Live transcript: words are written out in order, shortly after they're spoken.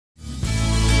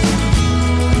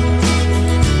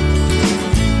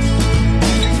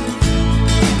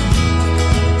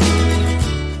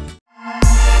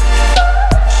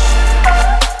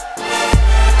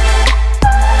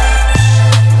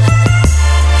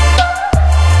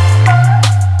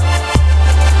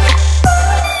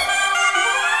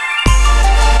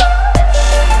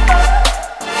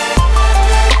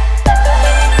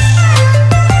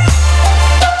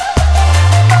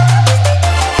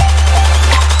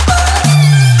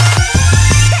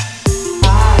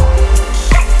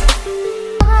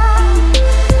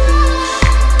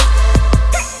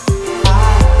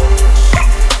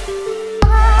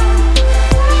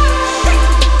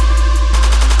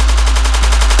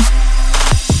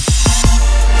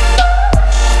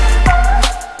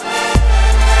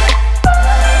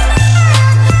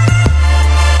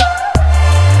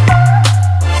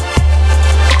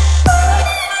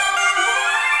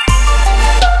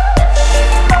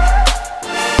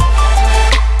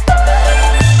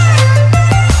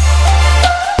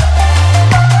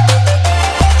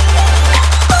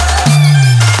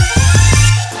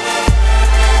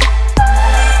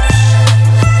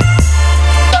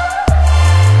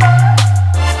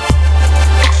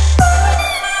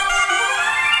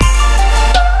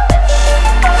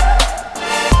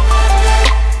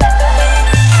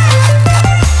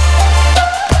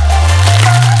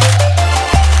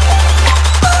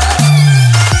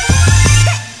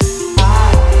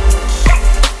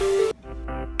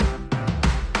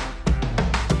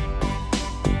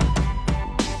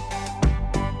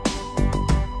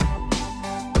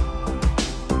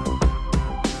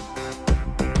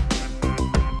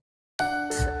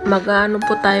Mag-ano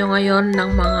po tayo ngayon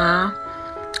ng mga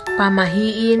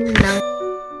pamahiin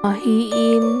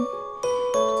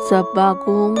sa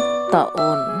bagong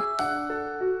taon.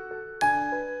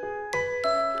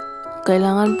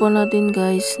 Kailangan po natin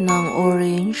guys ng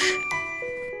orange,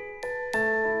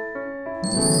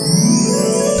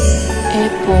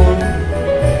 apple,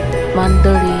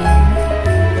 mandarin,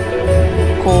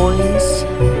 coins,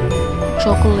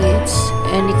 chocolates,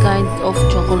 any kind of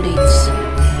chocolates,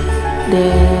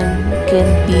 then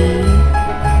candy,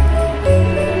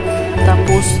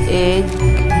 tapos egg,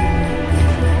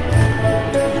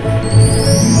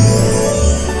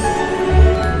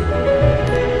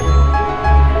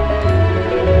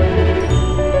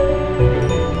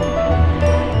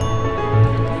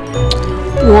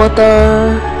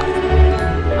 water,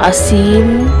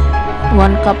 asin,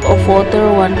 1 cup of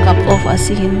water, 1 cup of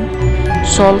asin,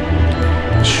 salt,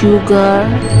 sugar,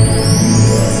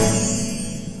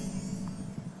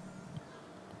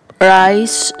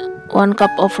 rice, 1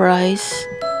 cup of rice,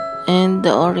 and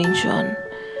the orange one.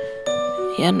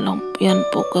 Yan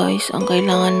po guys ang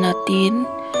kailangan natin.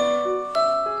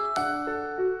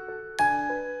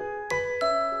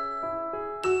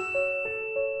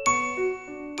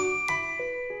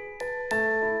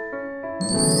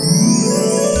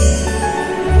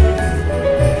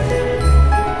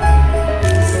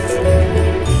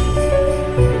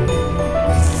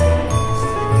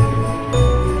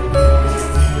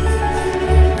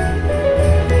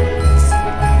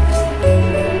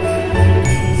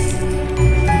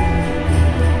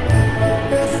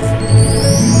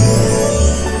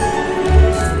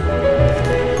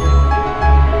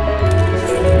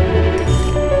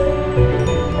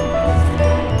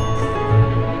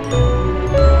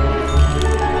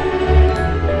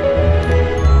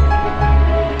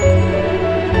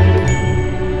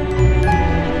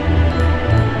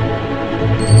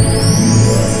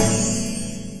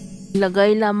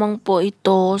 Ilagay lamang po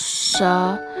ito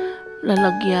sa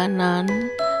lalagyanan,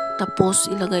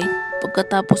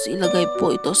 pagkatapos ilagay po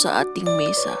ito sa ating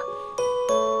mesa.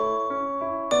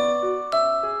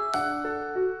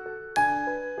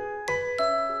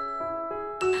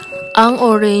 Ang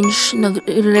orange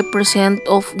nag-represent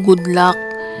of good luck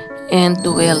and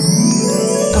wealth.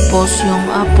 Tapos yung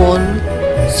apple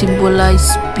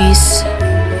symbolize peace,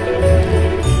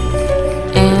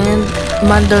 and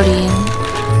mandarin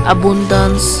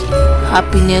abundance,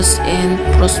 happiness, and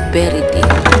prosperity.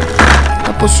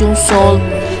 Tapos yung salt,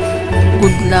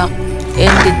 good luck, and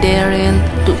deterrent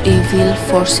to evil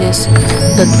forces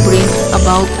that bring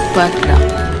about bad luck.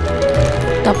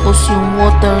 Tapos yung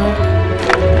water,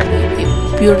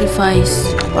 purifies,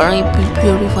 parang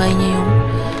i-purify niya yung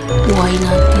buhay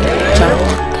natin.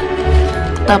 Charot.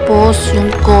 Tapos yung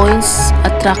coins,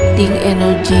 attracting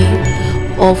energy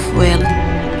of wealth.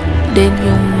 Then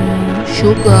yung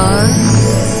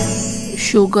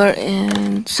sugar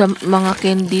and some mga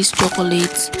candies,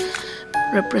 chocolates,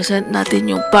 represent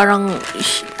natin yung parang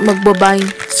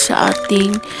magbabind sa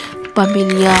ating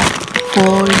pamilya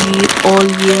for all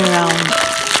year round.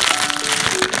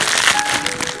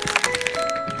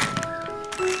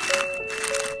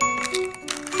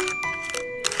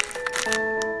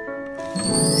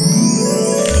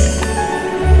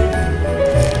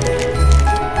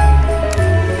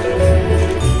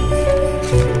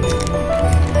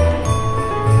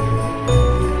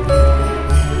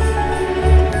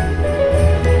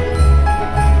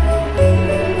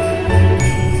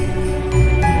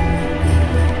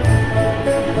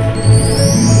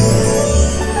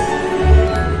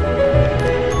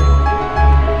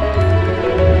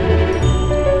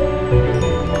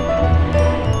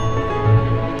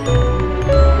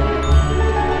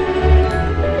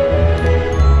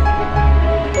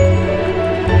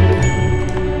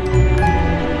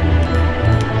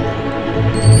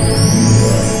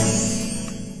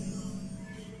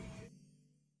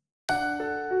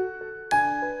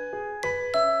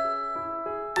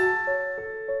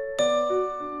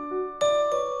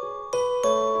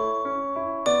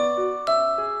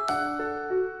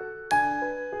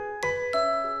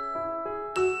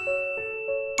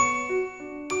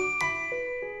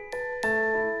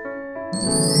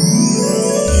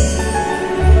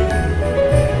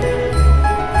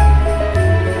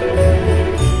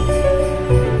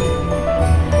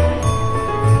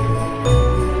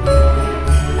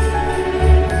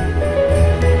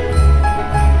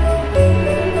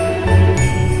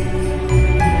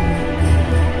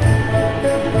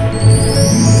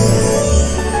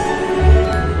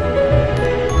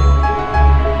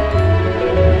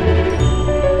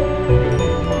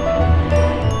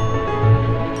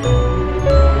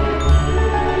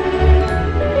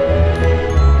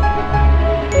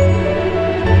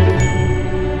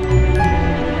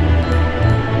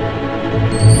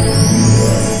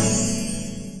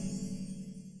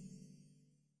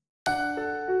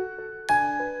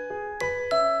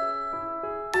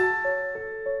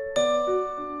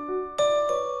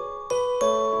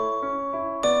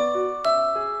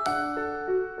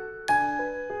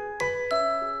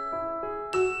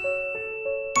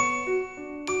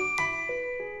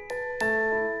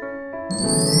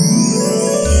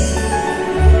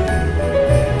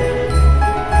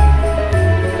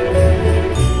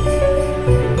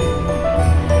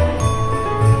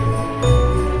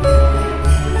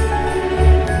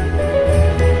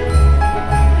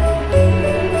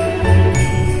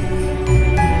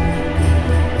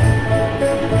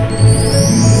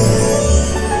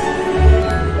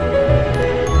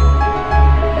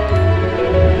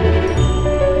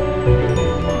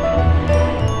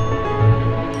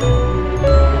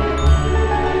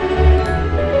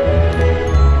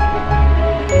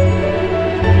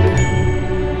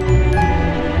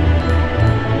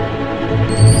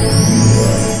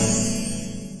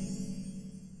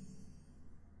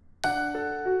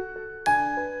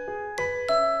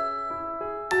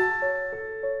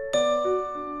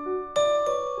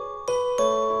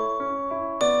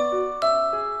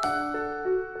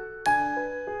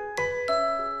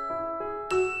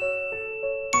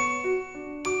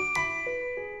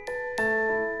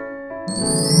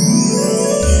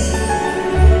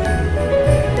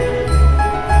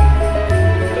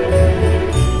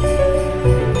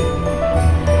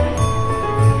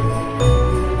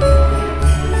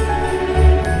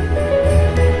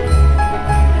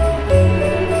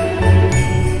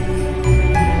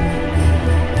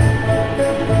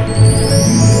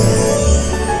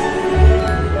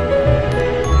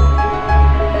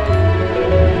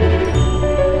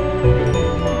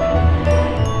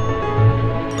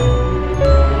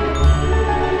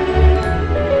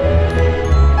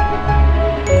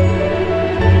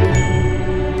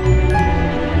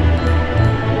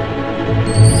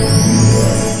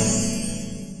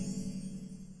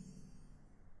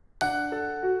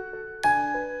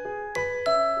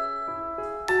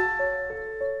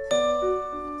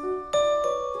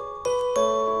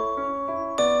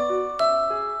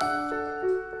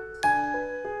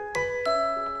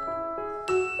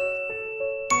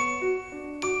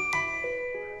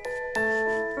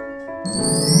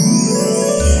 hold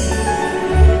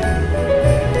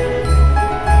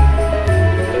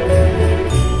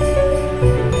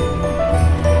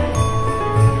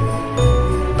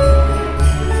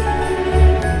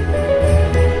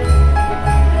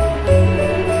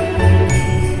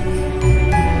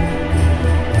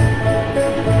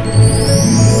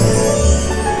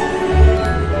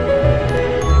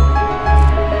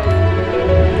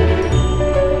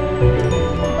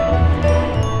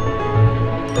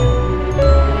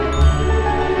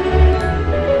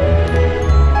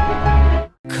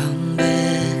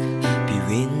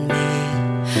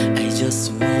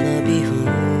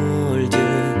you.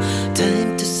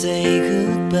 Time to say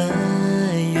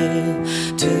goodbye. You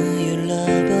to